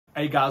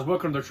Hey guys,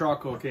 welcome to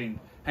Charcoal King.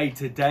 Hey,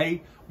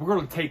 today we're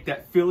going to take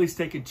that Philly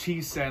steak and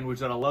cheese sandwich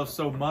that I love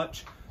so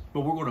much,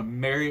 but we're going to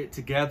marry it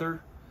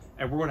together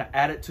and we're going to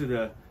add it to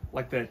the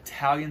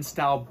Italian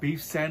style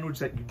beef sandwich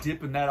that you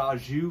dip in that au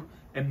jus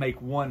and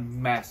make one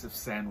massive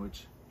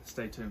sandwich.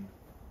 Stay tuned.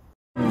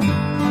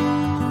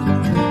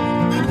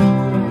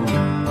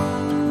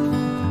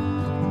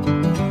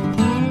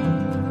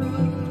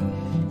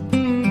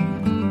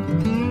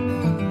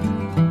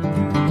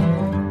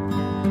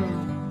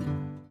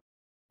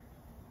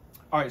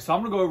 All right, so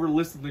I'm gonna go over a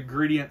list of the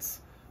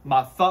ingredients,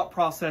 my thought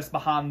process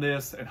behind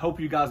this, and hope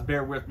you guys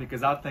bear with me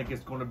because I think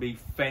it's gonna be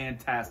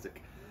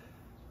fantastic.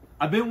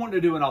 I've been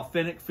wanting to do an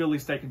authentic Philly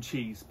steak and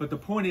cheese, but the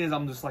point is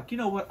I'm just like, you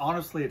know what?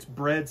 Honestly, it's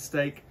bread,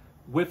 steak,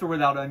 with or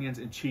without onions,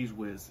 and cheese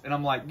whiz. And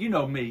I'm like, you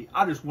know me,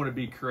 I just wanna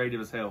be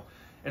creative as hell.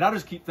 And I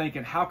just keep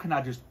thinking, how can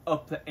I just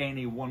up the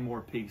ante one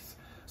more piece?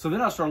 So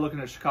then I started looking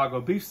at Chicago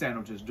beef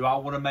sandwiches. Do I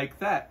wanna make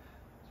that?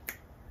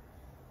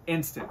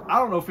 Instant. I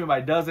don't know if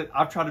anybody does it.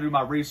 I've tried to do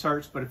my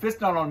research, but if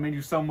it's not on the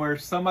menu somewhere,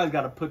 somebody's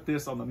got to put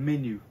this on the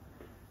menu.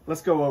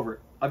 Let's go over it.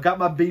 I've got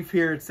my beef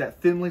here. It's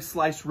that thinly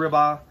sliced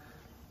ribeye.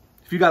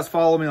 If you guys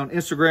follow me on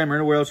Instagram or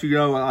anywhere else, you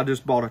know I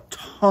just bought a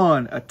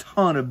ton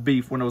of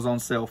beef when it was on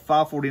sale.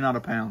 $5.49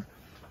 a pound.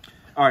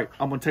 All right,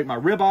 I'm going to take my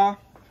ribeye.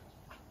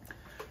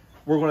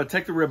 We're going to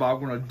take the ribeye.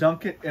 We're going to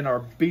dunk it in our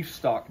beef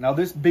stock. Now,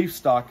 this beef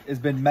stock has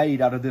been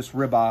made out of this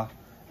ribeye,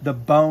 the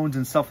bones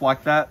and stuff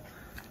like that.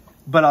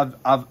 But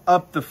I've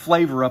upped the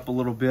flavor up a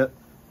little bit,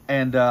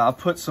 and I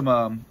put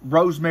some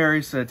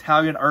rosemary, some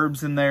Italian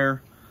herbs in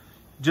there,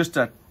 just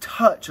a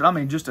touch, and I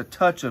mean just a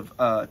touch of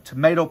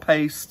tomato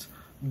paste,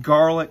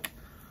 garlic,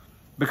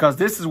 because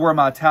this is where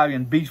my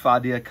Italian beef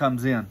idea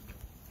comes in.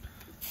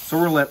 So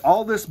we're gonna let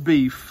all this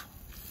beef,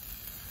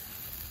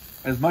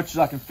 as much as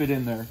I can fit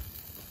in there,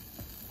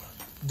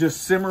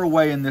 just simmer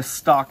away in this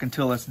stock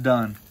until it's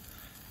done.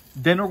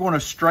 Then we're gonna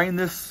strain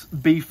this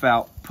beef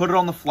out, put it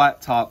on the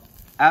flat top,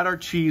 add our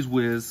cheese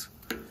whiz,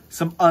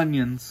 some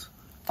onions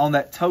on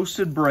that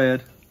toasted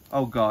bread.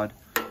 Oh God.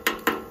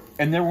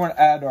 And then we're gonna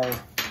add our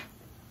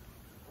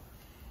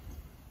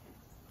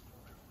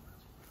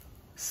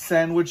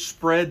sandwich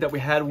spread that we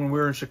had when we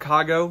were in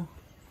Chicago.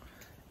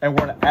 And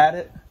we're gonna add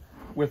it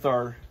with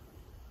our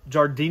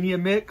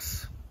giardiniera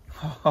mix.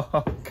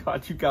 Oh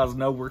God, you guys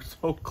know we're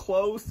so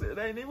close. It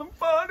ain't even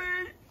funny.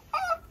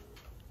 Ah.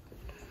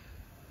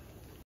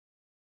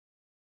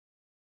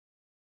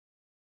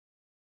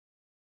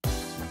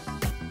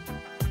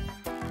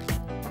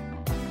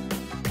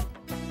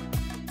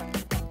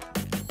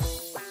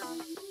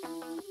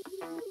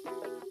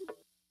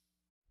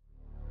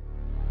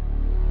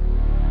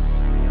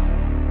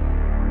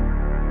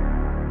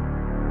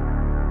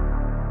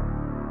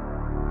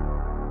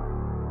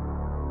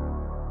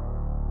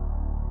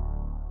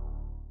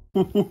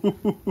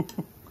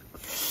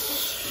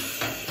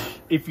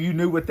 If you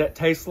knew what that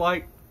tastes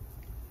like,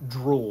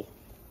 drool.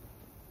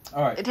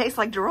 All right. It tastes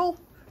like drool?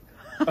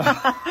 Oh,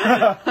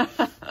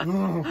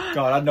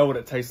 God, I know what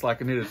it tastes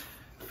like, and it is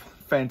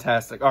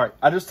fantastic. All right,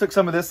 I just took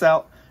some of this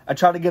out. I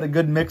tried to get a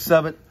good mix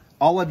of it.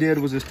 All I did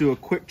was just do a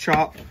quick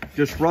chop,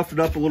 just rough it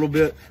up a little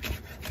bit.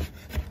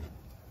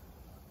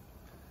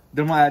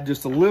 Then I add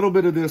just a little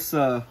bit of this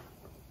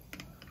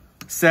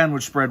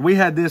sandwich spread. We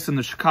had this in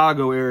the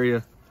Chicago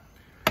area.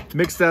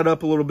 Mix that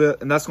up a little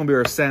bit, and that's gonna be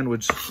our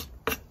sandwich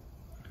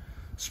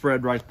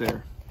spread right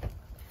there.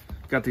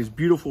 Got these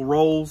beautiful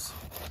rolls.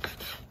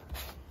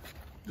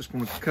 Just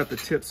gonna cut the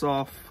tips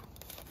off.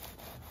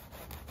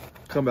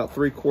 Come about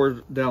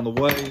 3/4 down the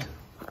way.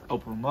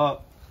 Open them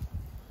up.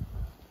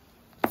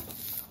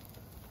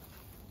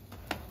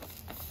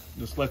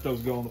 Just let those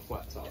go on the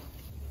flat top.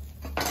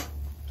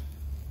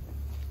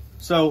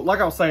 So, like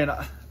I was saying,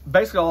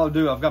 basically all I'll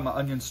do, I've got my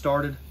onions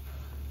started,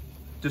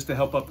 just to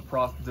help up the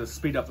process, to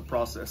speed up the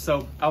process.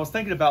 So I was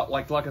thinking about,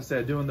 like I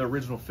said, doing the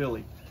original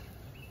Philly.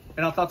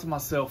 And I thought to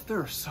myself, there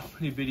are so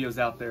many videos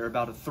out there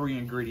about a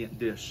 3-ingredient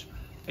dish.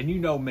 And you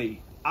know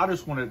me, I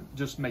just want to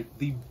just make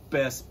the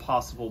best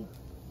possible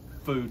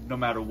food, no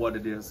matter what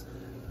it is.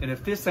 And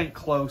if this ain't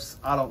close,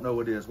 I don't know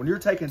what is. When you're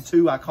taking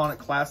 2 iconic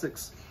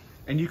classics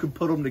and you can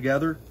put them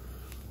together,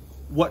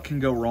 what can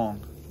go wrong?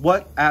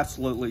 What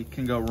absolutely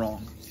can go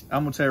wrong?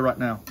 I'm gonna tell you right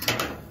now.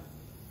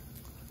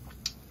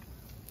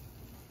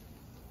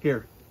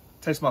 Here,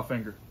 taste my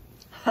finger.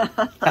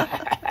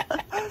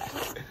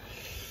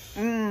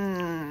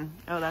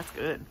 Oh, that's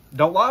good.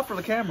 Don't lie for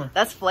the camera.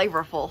 That's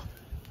flavorful.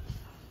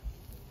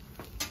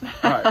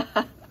 All right.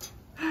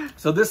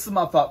 So this is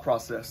my thought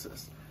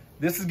process.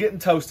 This is getting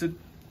toasted.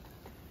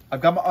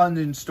 I've got my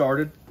onions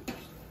started,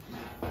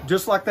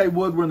 just like they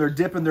would when they're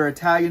dipping their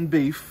Italian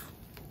beef.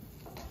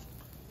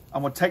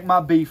 I'm gonna take my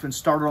beef and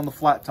start it on the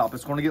flat top.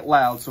 It's gonna get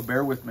loud, so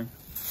bear with me.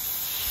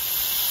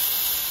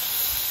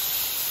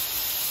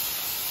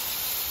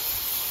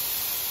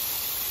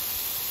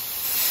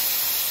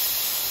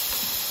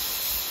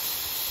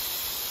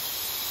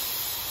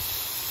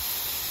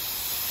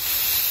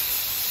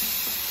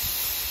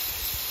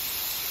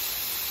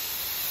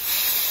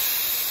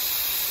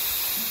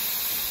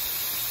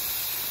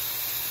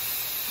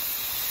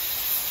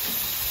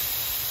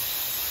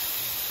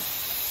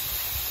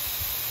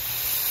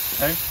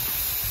 okay?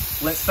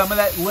 Let some of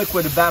that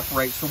liquid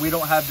evaporate so we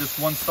don't have this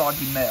one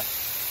soggy mess.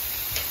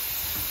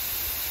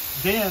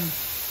 Then,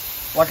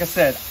 like I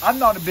said, I'm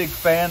not a big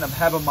fan of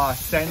having my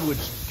sandwich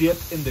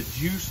dipped in the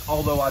juice,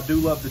 although I do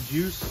love the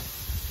juice.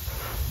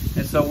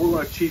 And so we're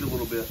gonna cheat a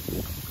little bit.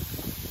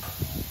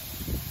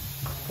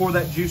 Pour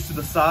that juice to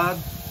the side.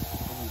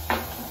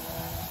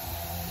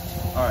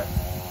 All right.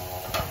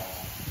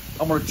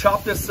 I'm gonna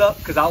chop this up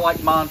because I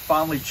like mine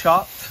finely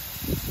chopped.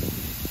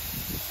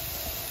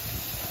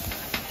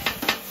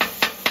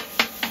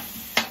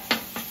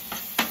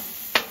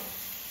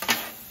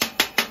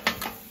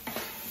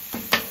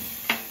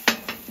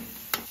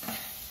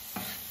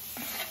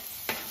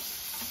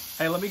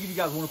 Hey, let me give you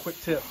guys one quick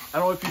tip. I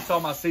don't know if you saw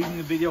my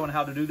seasoning video on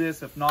how to do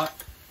this. If not,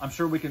 I'm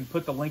sure we can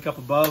put the link up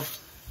above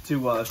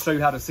to show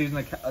you how to season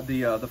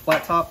the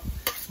flat top.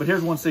 But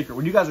here's one secret.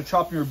 When you guys are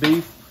chopping your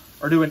beef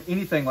or doing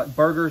anything like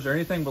burgers or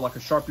anything with like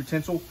a sharp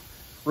utensil,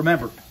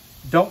 remember,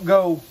 don't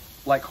go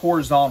like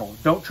horizontal.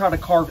 Don't try to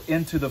carve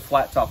into the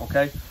flat top,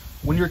 okay?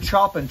 When you're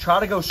chopping, try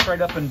to go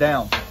straight up and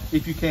down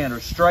if you can,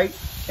 or straight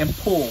and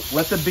pull.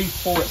 Let the beef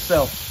pull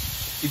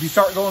itself. If you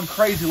start going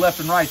crazy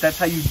left and right, that's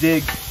how you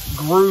dig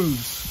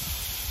grooves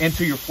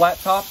into your flat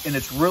top, and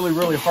it's really,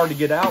 really hard to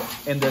get out,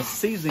 and the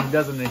seasoning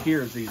doesn't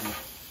adhere as easy.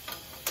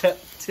 Tip,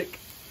 tick,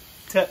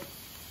 tip.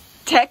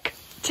 Tech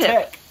tip.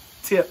 Tech,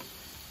 tip.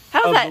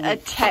 How's that a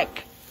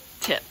tech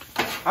tip?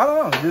 I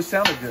don't know, it just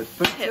sounded good.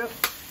 Food tip.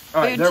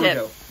 All right, Food there tip.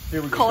 we go.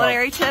 Here we go.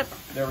 Culinary tip.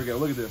 There we go,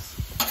 look at this.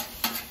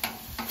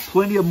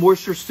 Plenty of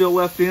moisture still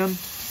left in.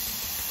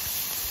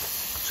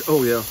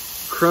 Oh yeah,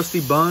 crusty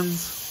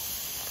buns.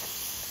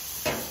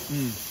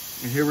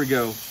 And here we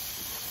go.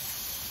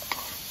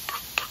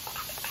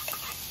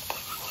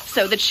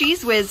 So the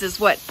Cheese Whiz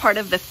is what, part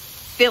of the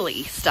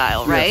Philly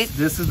style, right? Yes,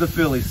 this is the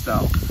Philly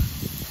style.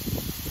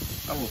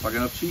 I don't know if I got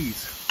enough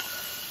cheese.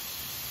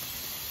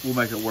 We'll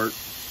make it work.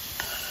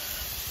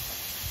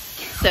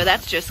 So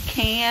that's just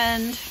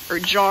canned or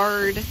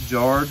jarred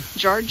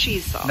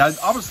cheese sauce. Now,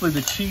 obviously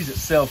the cheese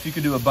itself, you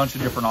could do a bunch of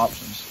different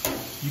options.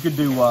 You could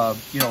do,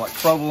 you know, like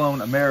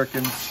provolone,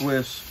 American,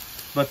 Swiss,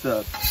 but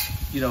the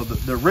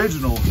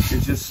original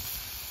is just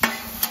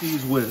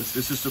Cheese Whiz.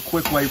 It's just a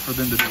quick way for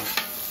them to do it.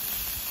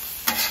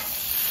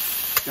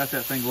 Got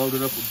that thing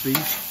loaded up with beef.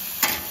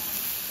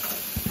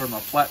 Turn my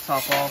flat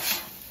top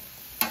off.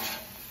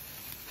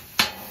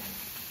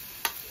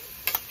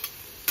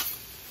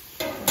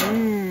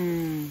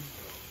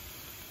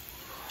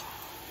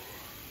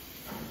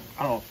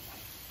 I don't know.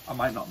 I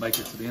might not make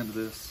it to the end of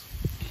this.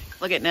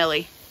 Look at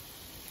Nelly.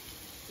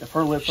 If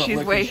her lips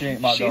aren't licking, she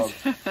ain't my dog.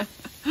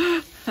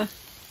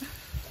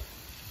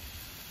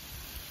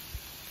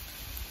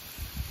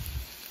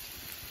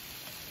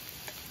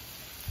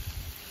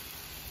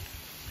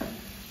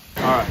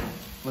 All right,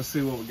 let's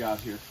see what we got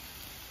here.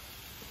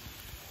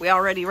 We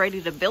already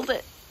ready to build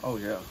it? Oh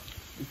yeah.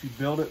 If you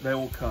build it, they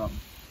will come.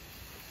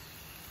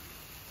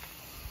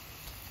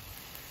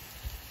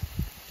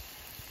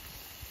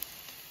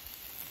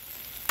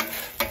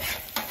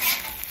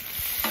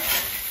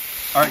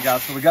 All right,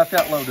 guys, so we got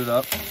that loaded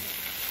up.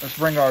 Let's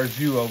bring our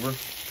jus over.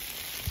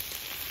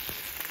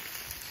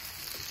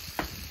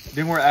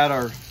 Then we're at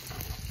our,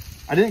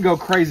 I didn't go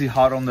crazy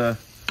hot on the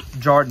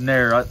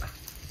jardiniere.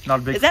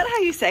 Not a big. Is that how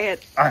you say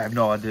it? I have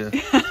no idea.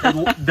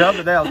 The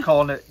other day I was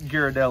calling it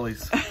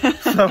Ghirardelli's.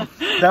 So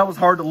that was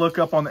hard to look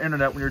up on the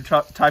internet when you're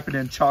typing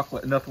in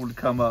chocolate and nothing would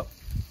come up.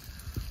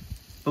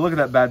 But look at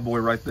that bad boy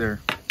right there.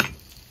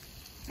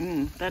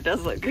 That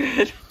does look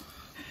good.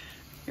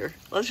 Here,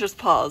 let's just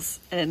pause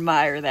and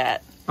admire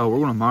that. Oh, we're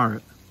gonna admire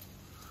it.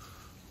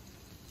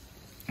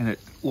 And it,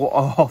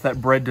 oh,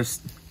 that bread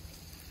just.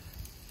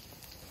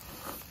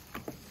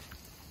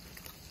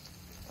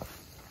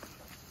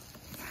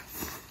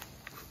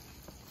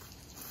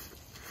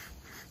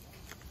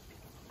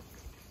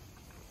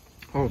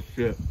 Oh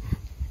shit.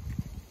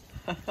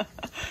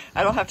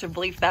 I don't have to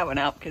bleep that one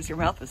out because your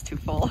mouth is too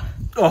full.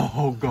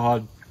 Oh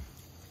God.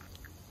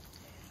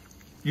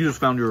 You just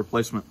found your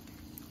replacement.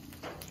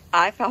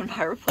 I found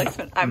my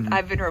replacement.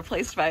 I've been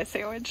replaced by a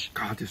sandwich.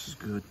 God, this is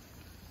good.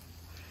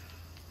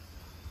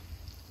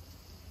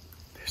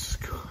 This is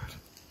good.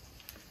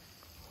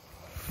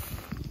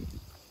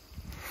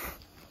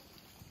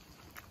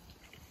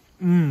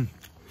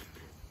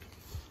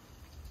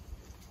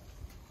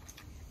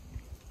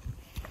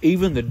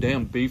 Even the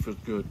damn beef is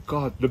good.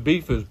 God, the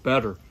beef is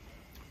better.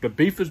 The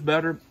beef is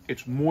better.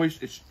 It's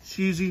moist. It's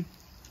cheesy.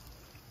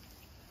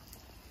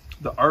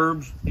 The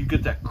herbs, you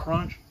get that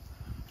crunch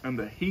and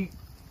the heat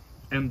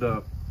and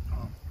the...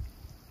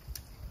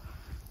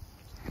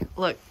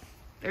 Look,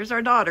 there's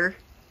our daughter.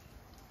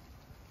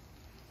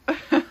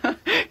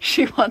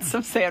 She wants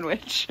some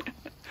sandwich.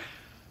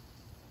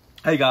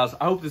 Hey guys,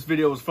 I hope this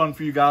video was fun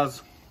for you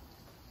guys.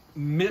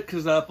 Mix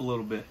it up a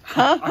little bit.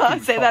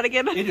 Say that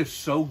again. It is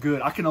so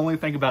good. I can only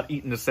think about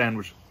eating the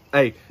sandwich.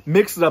 Hey,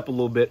 mix it up a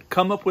little bit.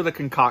 Come up with a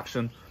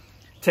concoction.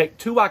 Take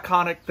two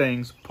iconic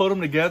things, put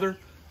them together,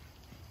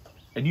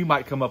 and you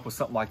might come up with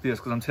something like this,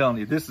 because I'm telling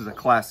you, this is a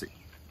classic.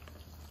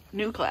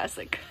 New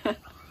classic.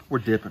 We're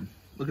dipping.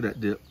 Look at that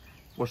dip.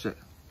 What's that?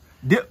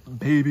 Dip,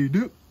 baby,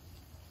 dip.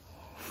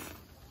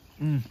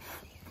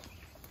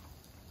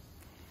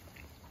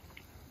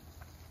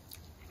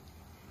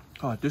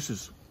 God, this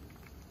is...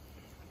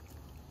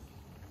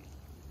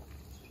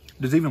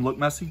 Does it even look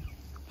messy?